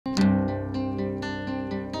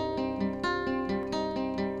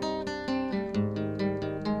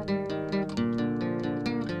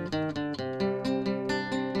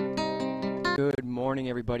morning,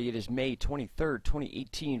 everybody. It is May 23rd,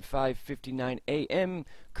 2018, 5:59 a.m.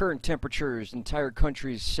 Current temperatures, entire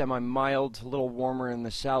country is semi-mild, a little warmer in the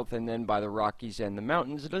south, and then by the Rockies and the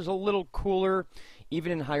mountains, it is a little cooler,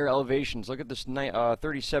 even in higher elevations. Look at this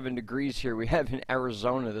 37 degrees here we have in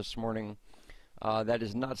Arizona this morning. That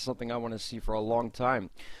is not something I want to see for a long time.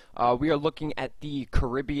 We are looking at the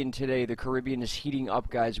Caribbean today. The Caribbean is heating up,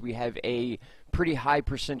 guys. We have a pretty high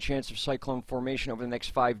percent chance of cyclone formation over the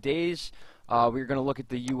next 5 days. We're going to look at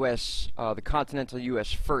the U.S., the continental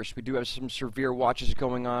U.S. first. We do have some severe watches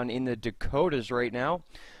going on in the Dakotas right now.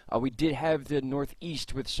 We did have the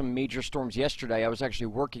Northeast with some major storms yesterday. I was actually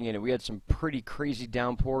working in it. We had some pretty crazy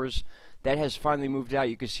downpours. That has finally moved out.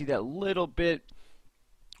 You can see that little bit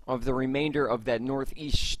of the remainder of that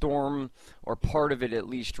northeast storm, or part of it at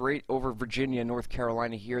least, right over Virginia, North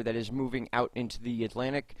Carolina here, that is moving out into the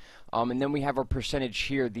Atlantic. And then we have our percentage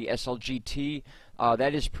here, the SLGT.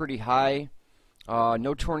 That is pretty high.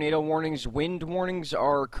 No tornado warnings. Wind warnings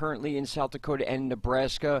are currently in South Dakota and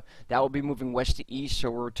Nebraska. That will be moving west to east, so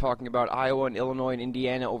we're talking about Iowa and Illinois and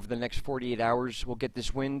Indiana over the next 48 hours. We'll get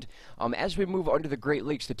this wind. As we move under the Great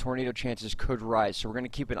Lakes, the tornado chances could rise, so we're going to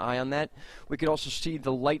keep an eye on that. We could also see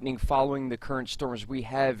the lightning following the current storms we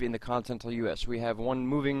have in the continental U.S. We have one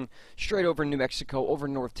moving straight over New Mexico, over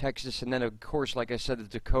North Texas, and then, of course, like I said, the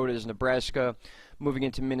Dakotas, Nebraska, moving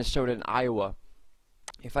into Minnesota and Iowa.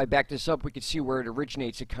 If I back this up, we can see where it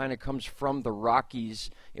originates. It kind of comes from the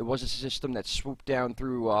Rockies. It was a system that swooped down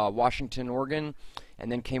through Washington, Oregon,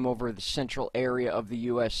 and then came over the central area of the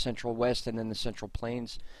U.S., Central West, and then the Central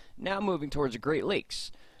Plains. Now moving towards the Great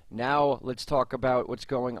Lakes. Now let's talk about what's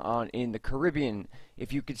going on in the Caribbean.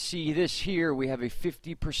 If you could see this here, we have a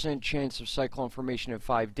 50% chance of cyclone formation in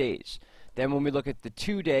 5 days. Then when we look at the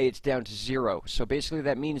 2-day, it's down to 0. So basically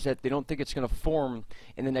that means that they don't think it's going to form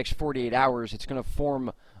in the next 48 hours. It's going to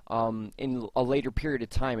form in a later period of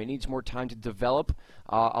time. It needs more time to develop.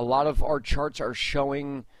 A lot of our charts are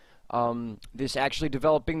showing this actually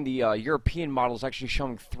developing. The European model is actually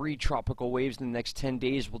showing 3 tropical waves in the next 10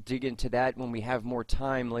 days. We'll dig into that when we have more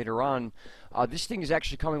time later on. This thing is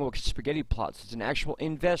actually coming with spaghetti plots. It's an actual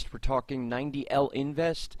invest. We're talking 90L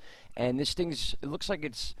invest. And this thing's, it looks like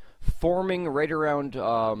it's forming right around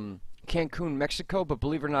Cancun, Mexico, but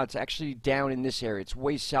believe it or not, it's actually down in this area. It's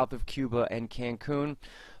way south of Cuba and Cancun.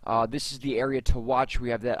 This is the area to watch.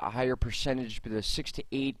 We have that higher percentage, but the 6 to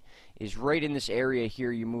 8 is right in this area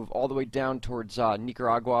here. You move all the way down towards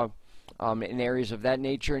Nicaragua, in areas of that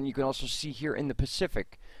nature, and you can also see here in the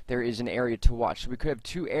Pacific there is an area to watch. So we could have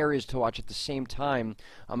 2 areas to watch at the same time.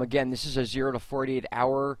 Again, this is a 0 to 48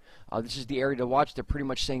 hour. This is the area to watch. They're pretty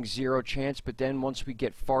much saying 0 chance, but then once we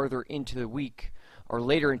get farther into the week, or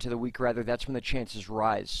later into the week rather, that's when the chances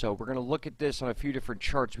rise. So we're going to look at this on a few different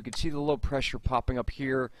charts. We can see the low pressure popping up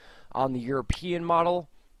here on the European model.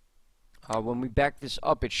 When we back this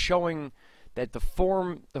up, it's showing that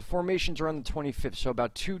the formations are on the 25th, so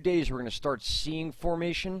about 2 days we're going to start seeing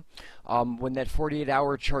formation. When that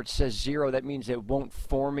 48-hour chart says 0, that means it won't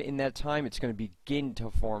form in that time. It's going to begin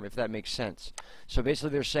to form, if that makes sense. So basically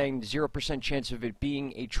they're saying 0% chance of it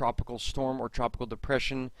being a tropical storm or tropical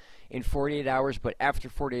depression in 48 hours, but after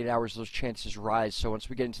 48 hours those chances rise. So once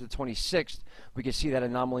we get into the 26th, we can see that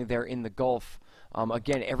anomaly there in the Gulf.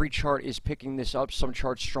 Again, every chart is picking this up, some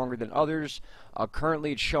charts stronger than others.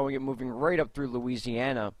 Currently it's showing it moving right up through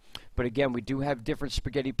Louisiana. But again, we do have different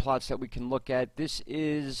spaghetti plots that we can look at. This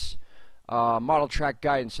is model track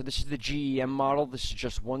guidance. So this is the GEM model. This is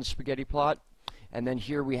just one spaghetti plot. And then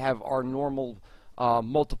here we have our normal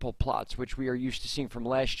multiple plots, which we are used to seeing from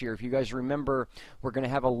last year. If you guys remember, we're going to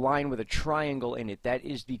have a line with a triangle in it. That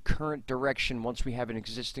is the current direction once we have an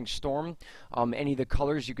existing storm. Any of the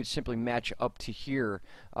colors you could simply match up to here.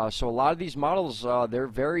 So a lot of these models, they're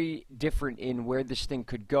very different in where this thing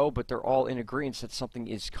could go, but they're all in agreement that something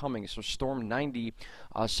is coming. So Storm 90,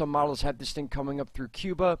 some models have this thing coming up through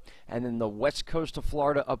Cuba, and then the west coast of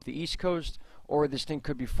Florida up the east coast. Or this thing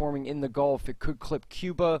could be forming in the Gulf. It could clip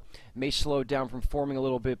Cuba, may slow down from forming a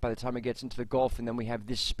little bit by the time it gets into the Gulf, and then we have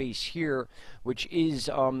this space here, which is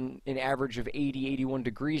an average of 80, 81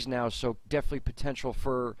 degrees now, so definitely potential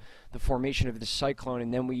for the formation of this cyclone,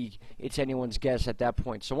 and then it's anyone's guess at that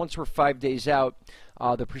point. So once we're 5 days out,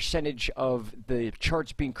 the percentage of the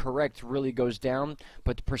charts being correct really goes down,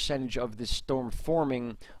 but the percentage of this storm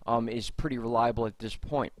forming is pretty reliable at this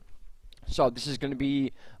point. So this is going to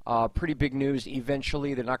be pretty big news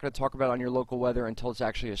eventually. They're not going to talk about it on your local weather until it's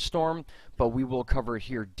actually a storm, but we will cover it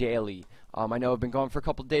here daily I know I've been gone for a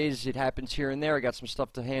couple days. It happens here and there. I got some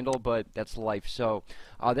stuff to handle, but that's life. So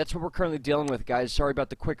that's what we're currently dealing with, guys. Sorry about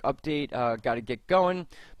the quick update. Got to get going.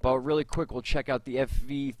 But really quick, we'll check out the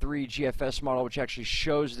FV3 GFS model, which actually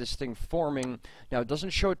shows this thing forming. Now, it doesn't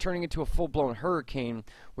show it turning into a full-blown hurricane,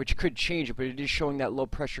 which could change it, but it is showing that low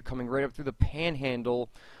pressure coming right up through the panhandle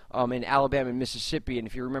in Alabama and Mississippi. And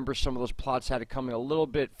if you remember, some of those plots had it coming a little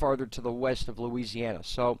bit farther to the west of Louisiana.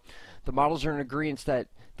 So the models are in agreement that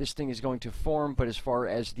this thing is going to form, but as far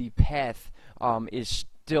as the path is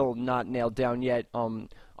still not nailed down yet.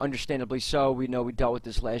 Understandably so. We know we dealt with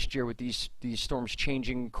this last year with these storms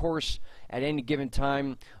changing course at any given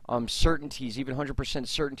time. Certainties, even 100%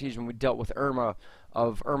 certainties when we dealt with Irma,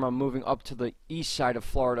 of Irma moving up to the east side of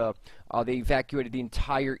Florida. They evacuated the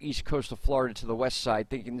entire east coast of Florida to the west side,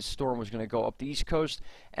 thinking the storm was going to go up the east coast,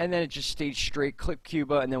 and then it just stayed straight, clipped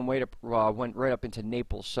Cuba, and then went right up into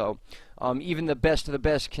Naples. So even the best of the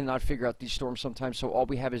best cannot figure out these storms sometimes, so all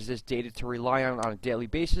we have is this data to rely on a daily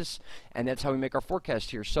basis, and that's how we make our forecast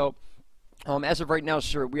here. So as of right now,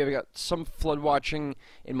 sir, we have got some flood watching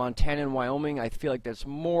in Montana and Wyoming. I feel like that's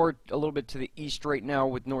more a little bit to the east right now,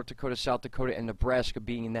 with North Dakota, South Dakota, and Nebraska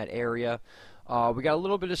being in that area. We got a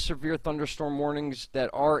little bit of severe thunderstorm warnings that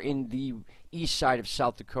are in the east side of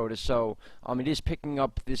South Dakota, so it is picking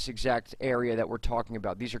up this exact area that we're talking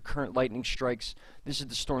about. These are current lightning strikes. This is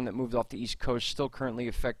the storm that moved off the east coast, still currently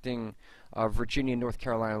affecting Virginia and North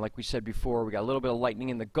Carolina. Like we said before, we got a little bit of lightning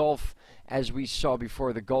in the Gulf. As we saw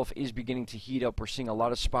before, the Gulf is beginning to heat up. We're seeing a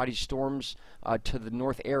lot of spotty storms to the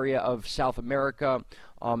north area of South America,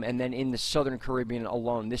 and then in the southern Caribbean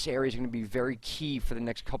alone. This area is going to be very key for the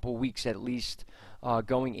next couple weeks at least,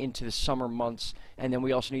 going into the summer months. And then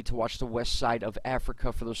we also need to watch the west side of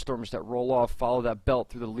Africa for those storms that roll off, follow that belt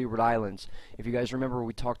through the Leeward Islands. If you guys remember,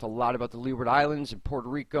 we talked a lot about the Leeward Islands and Puerto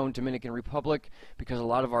Rico and Dominican Republic, because a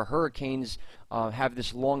lot of our hurricanes have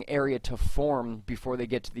this long area to form before they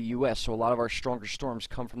get to the U.S., so a lot of our stronger storms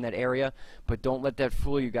come from that area. But don't let that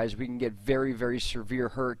fool you guys. We can get very, very severe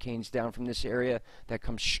hurricanes down from this area that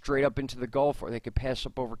come straight up into the Gulf, or they could pass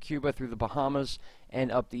up over Cuba through the Bahamas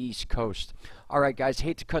and up the East Coast. All right, guys,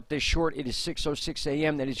 hate to cut this short. It is 6:06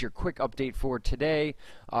 a.m. That is your quick update for today.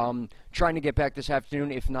 Trying to get back this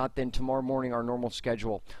afternoon. If not, then tomorrow morning, our normal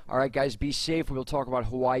schedule. All right, guys, be safe. We'll talk about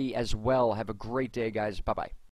Hawaii as well. Have a great day, guys. Bye-bye.